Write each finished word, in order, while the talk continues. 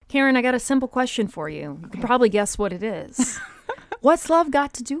Karen, I got a simple question for you. You can probably guess what it is. What's love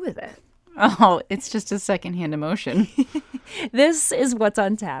got to do with it? Oh, it's just a secondhand emotion. This is What's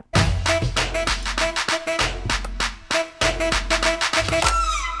on Tap.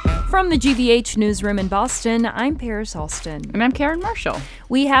 From the GBH newsroom in Boston, I'm Paris Alston. And I'm Karen Marshall.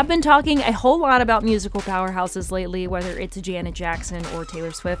 We have been talking a whole lot about musical powerhouses lately, whether it's Janet Jackson or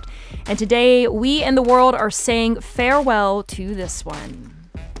Taylor Swift. And today, we and the world are saying farewell to this one.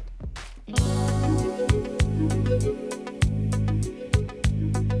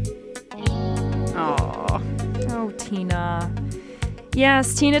 Oh, Tina.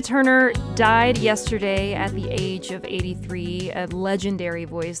 Yes, Tina Turner died yesterday at the age of 83, a legendary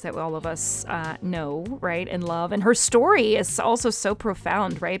voice that all of us know, right, and love. And her story is also so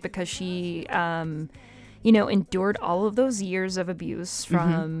profound, right, because she, endured all of those years of abuse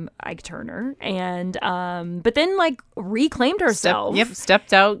from Ike Turner, and but then reclaimed herself.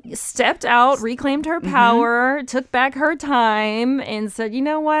 Stepped out, reclaimed her power, took back her time, and said, "You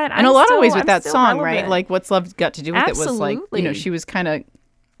know what?" And a lot of ways with that song, right? Like, what's love got to do with it was she was kind of.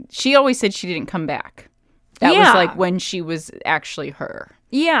 She always said she didn't come back. That was when she was actually her.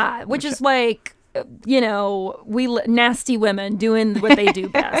 Yeah, which is like. Nasty women doing what they do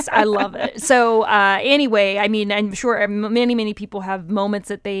best. I love it. So anyway, I mean, I'm sure many people have moments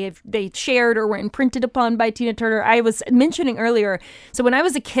that they shared or were imprinted upon by Tina Turner. I was mentioning earlier, so when I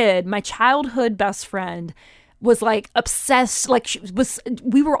was a kid, my childhood best friend was obsessed,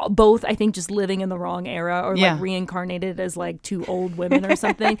 we were both, I think, just living in the wrong era or reincarnated as two old women or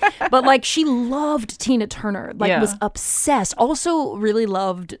something. But she loved Tina Turner, was obsessed. Also really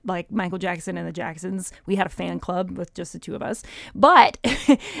loved Michael Jackson and the Jacksons. We had a fan club with just the two of us. But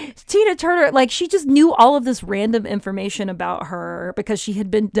Tina Turner, she just knew all of this random information about her because she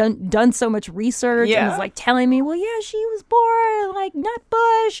had been done so much research and was telling me, well, yeah, she was born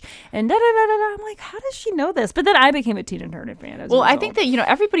Nutbush and da da da da. I'm like, how does she know this? But then I became a Tina Turner fan as well. Well, I think that,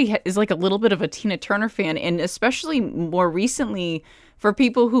 everybody is a little bit of a Tina Turner fan. And especially more recently for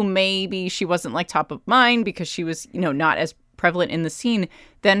people who maybe she wasn't top of mind because she was, not as prevalent in the scene.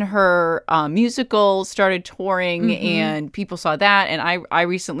 Then her musical started touring and people saw that. And I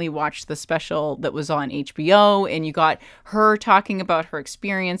recently watched the special that was on HBO, and you got her talking about her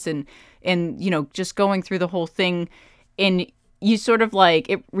experience and just going through the whole thing. And you sort of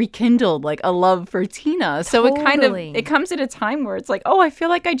it rekindled a love for Tina. So it comes at a time where it's I feel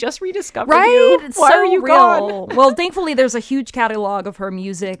like I just rediscovered you. It's Why so are you real. gone? Well, thankfully there's a huge catalog of her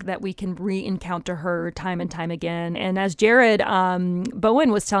music that we can re-encounter her time and time again. And as Jared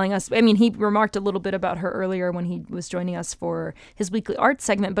Bowen was telling us, I mean, he remarked a little bit about her earlier when he was joining us for his weekly art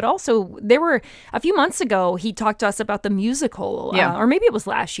segment, but also there were a few months ago, he talked to us about the musical, or maybe it was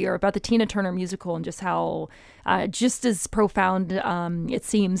last year, about the Tina Turner musical and just how just as profound it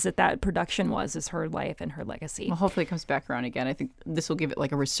seems that production was as her life and her legacy. Well, hopefully it comes back around again. I think this will give it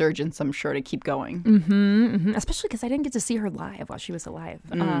a resurgence, I'm sure, to keep going. Especially because I didn't get to see her live while she was alive.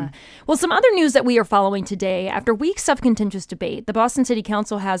 Well, some other news that we are following today. After weeks of contentious debate, the Boston City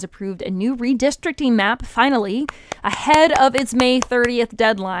Council has approved a new redistricting map, finally, ahead of its May 30th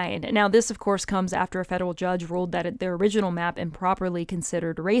deadline. Now, this, of course, comes after a federal judge ruled that their original map improperly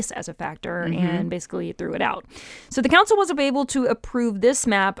considered race as a factor and basically threw it out. So the council was able to approve this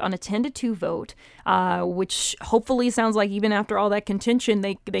map on a 10-2 vote, which hopefully sounds like even after all that contention,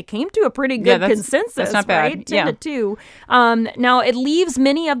 they came to a pretty good consensus. That's not bad. Right? 10-2. Now, it leaves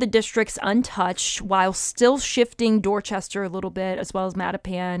many of the districts untouched while still shifting Dorchester a little bit, as well as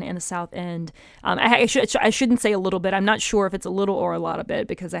Mattapan and the South End. I shouldn't say a little bit. I'm not sure if it's a little or a lot of it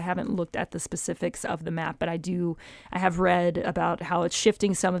because I haven't looked at the specifics of the map, but I have read about how it's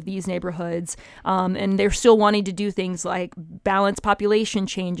shifting some of these neighborhoods, and they're still wanting to do things like balance population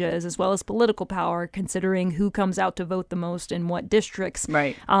changes as well as political power, considering who comes out to vote the most in what districts.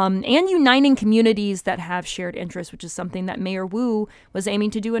 Right. And uniting communities that have shared interests, which is something that Mayor Wu was aiming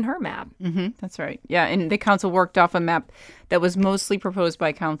to do in her map. That's right. Yeah, and the council worked off a map that was mostly proposed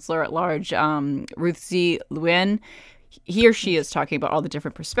by Councilor at Large Ruth Z. Luen. He or she is talking about all the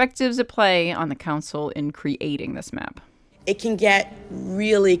different perspectives at play on the council in creating this map. It can get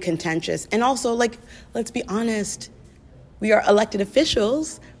really contentious. And also, let's be honest, we are elected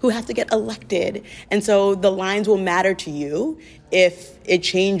officials who have to get elected. And so the lines will matter to you if it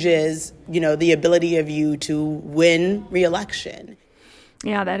changes, the ability of you to win re-election.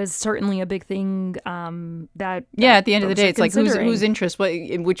 Yeah, that is certainly a big thing. At the end of the day, it's whose interest,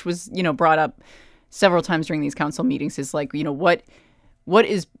 which was, brought up several times during these council meetings, is what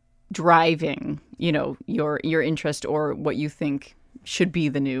is driving, your interest or what you think should be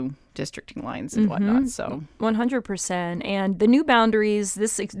the new districting lines and whatnot. So 100%. And the new boundaries,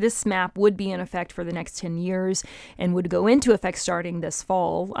 this map would be in effect for the next 10 years and would go into effect starting this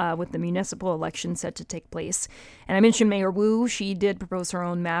fall with the municipal election set to take place. And I mentioned Mayor Wu. She did propose her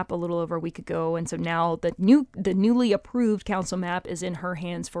own map a little over a week ago. And so now the newly approved council map is in her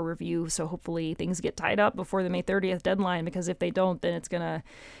hands for review. So hopefully things get tied up before the May 30th deadline, because if they don't, then it's going to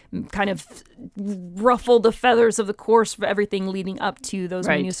kind of ruffle the feathers of the course for everything leading up to those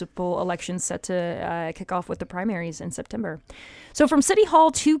municipal elections set to kick off with the primaries in September. So from City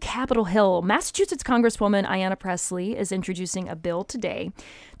Hall to Capitol Hill, Massachusetts Congresswoman Ayanna Pressley is introducing a bill today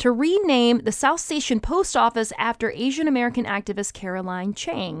to rename the South Station Post Office after Asian American activist Caroline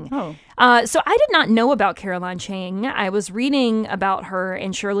Chang. So I did not know about Caroline Chang. I was reading about her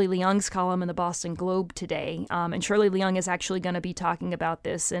in Shirley Leung's column in the Boston Globe today. And Shirley Leung is actually going to be talking about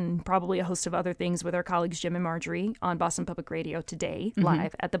this and probably a host of other things with our colleagues Jim and Marjorie on Boston Public Radio today,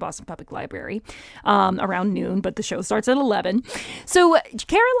 live at the Boston Public Library around noon, but the show starts at 11. So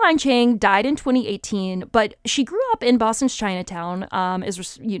Caroline Chang died in 2018, but she grew up in Boston's Chinatown,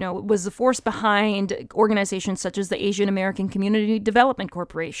 was the force behind organizations such as the Asian American Community Development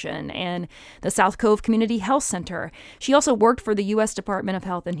Corporation and the South Cove Community Health Center. She also worked for the U.S. Department of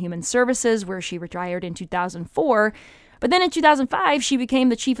Health and Human Services, where she retired in 2004. But then in 2005, she became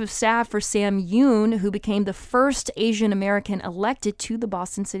the chief of staff for Sam Yoon, who became the first Asian American elected to the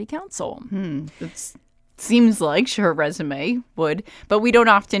Boston City Council. It seems like her resume would, but we don't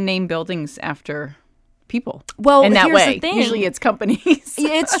often name buildings after people. Well, in that here's way. The thing. Usually it's companies.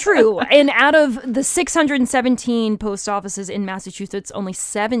 It's true. And out of the 617 post offices in Massachusetts, only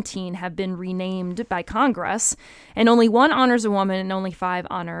 17 have been renamed by Congress, and only one honors a woman and only 5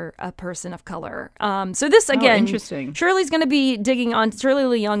 honor a person of color. So this, again, interesting. Shirley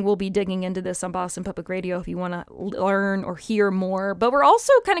Leung will be digging into this on Boston Public Radio if you want to learn or hear more. But we're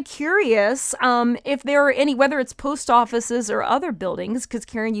also kind of curious if there are any, whether it's post offices or other buildings, because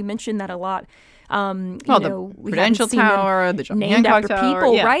Karen, you mentioned that a lot. The Prudential Tower, the John named Hancock after Tower,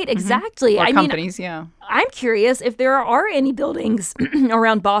 people, right? Exactly. Or companies, I'm curious if there are any buildings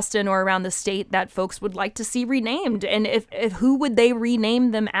around Boston or around the state that folks would like to see renamed, and if who would they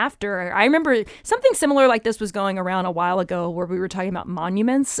rename them after? I remember something similar like this was going around a while ago where we were talking about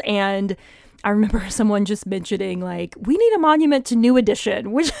monuments, and I remember someone just mentioning, like, we need a monument to New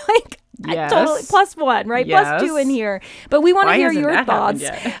Edition, which, like, totally +1, right? Yes. +2 in here. But we want to hear your thoughts.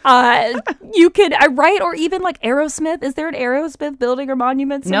 You could write, or even like Aerosmith. Is there an Aerosmith building or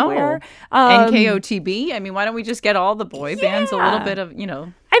monument somewhere? No. NKOTB. I mean, why don't we just get all the boy bands a little bit of,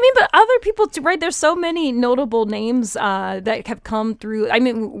 I mean, but other people too, right? There's so many notable names that have come through. I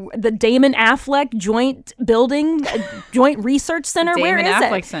mean, the Damon Affleck Joint Building, Joint Research Center. Where is Damon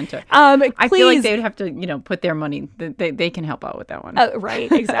Affleck it? Center. I feel like they would have to, put their money. They can help out with that one.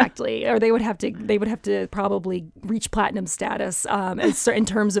 Right, exactly. Or they would have to probably reach platinum status in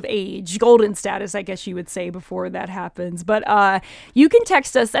terms of age, golden status, I guess you would say, before that happens. But you can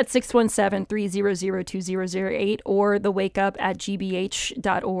text us at 617-300-2008 or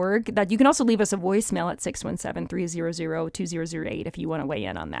thewakeup@gbh.org. That you can also leave us a voicemail at 617-300-2008 if you want to weigh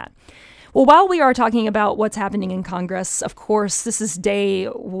in on that. Well, while we are talking about what's happening in Congress, of course, this is day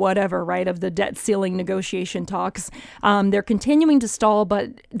whatever, right, of the debt ceiling negotiation talks. They're continuing to stall, but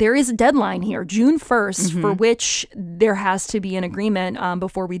there is a deadline here, June 1st, for which there has to be an agreement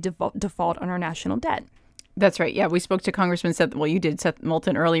before we default on our national debt. That's right. Yeah, we spoke to Congressman Seth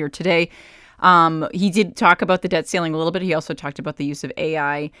Moulton earlier today. He did talk about the debt ceiling a little bit. He also talked about the use of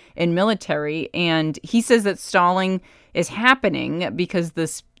AI in military. And he says that stalling is happening because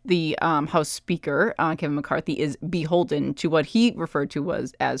the House Speaker, Kevin McCarthy, is beholden to what he referred to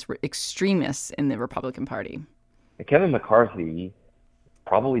as extremists in the Republican Party. Kevin McCarthy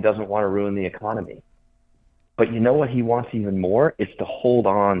probably doesn't want to ruin the economy. But you know what he wants even more? Is to hold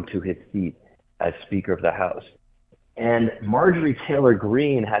on to his seat as Speaker of the House. And Marjorie Taylor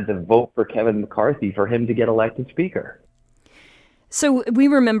Greene had to vote for Kevin McCarthy for him to get elected Speaker. So we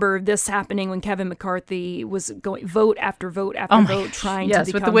remember this happening when Kevin McCarthy was going vote after vote after vote trying to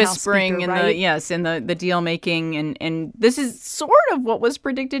become with the whispering House Speaker, and right? the deal making and this is sort of what was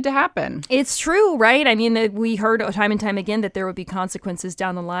predicted to happen. It's true, right? I mean, we heard time and time again that there would be consequences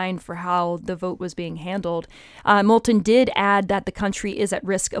down the line for how the vote was being handled. Moulton did add that the country is at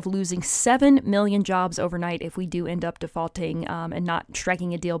risk of losing 7 million jobs overnight if we do end up defaulting and not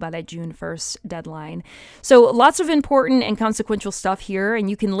striking a deal by that June 1st deadline. So lots of important and consequential stuff here, and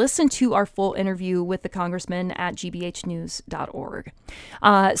you can listen to our full interview with the congressman at gbhnews.org.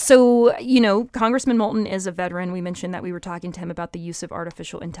 So, Congressman Moulton is a veteran. We mentioned that we were talking to him about the use of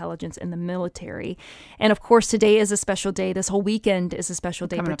artificial intelligence in the military. And of course, today is a special day. This whole weekend is a special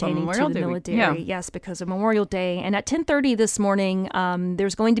day pertaining to the military. Yeah. Yes, because of Memorial Day. And at 10:30 this morning,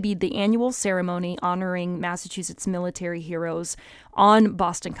 there's going to be the annual ceremony honoring Massachusetts military heroes on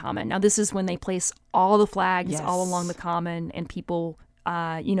Boston Common. Now, this is when they place all the flags all along the Common, and people,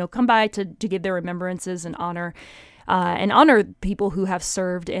 come by to give their remembrances and honor people who have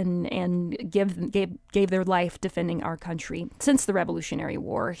served and gave their life defending our country since the Revolutionary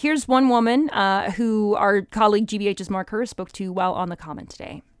War. Here's one woman who our colleague GBH's Mark Hurst spoke to while on the Common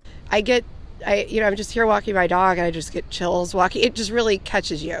today. I'm just here walking my dog, and I just get chills walking. It just really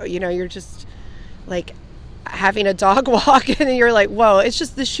catches you. You're just like having a dog walk, and you're like, whoa, it's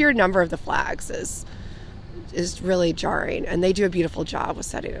just the sheer number of the flags is really jarring, and they do a beautiful job with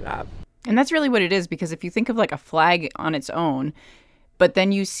setting it up. And that's really what it is, because if you think of like a flag on its own, but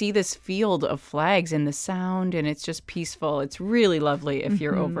then you see this field of flags and the sound, and it's just peaceful. It's really lovely if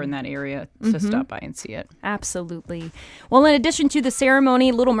you're over in that area to stop by and see it. Absolutely. Well, in addition to the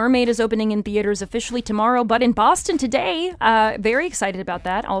ceremony, Little Mermaid is opening in theaters officially tomorrow, but in Boston today. Very excited about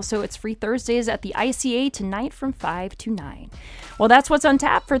that. Also, it's Free Thursdays at the ICA tonight from 5 to 9. Well, that's what's on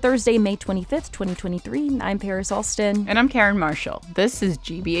tap for Thursday, May 25th, 2023. I'm Paris Alston. And I'm Karen Marshall. This is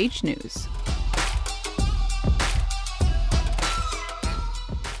GBH News.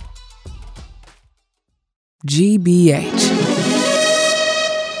 GBH.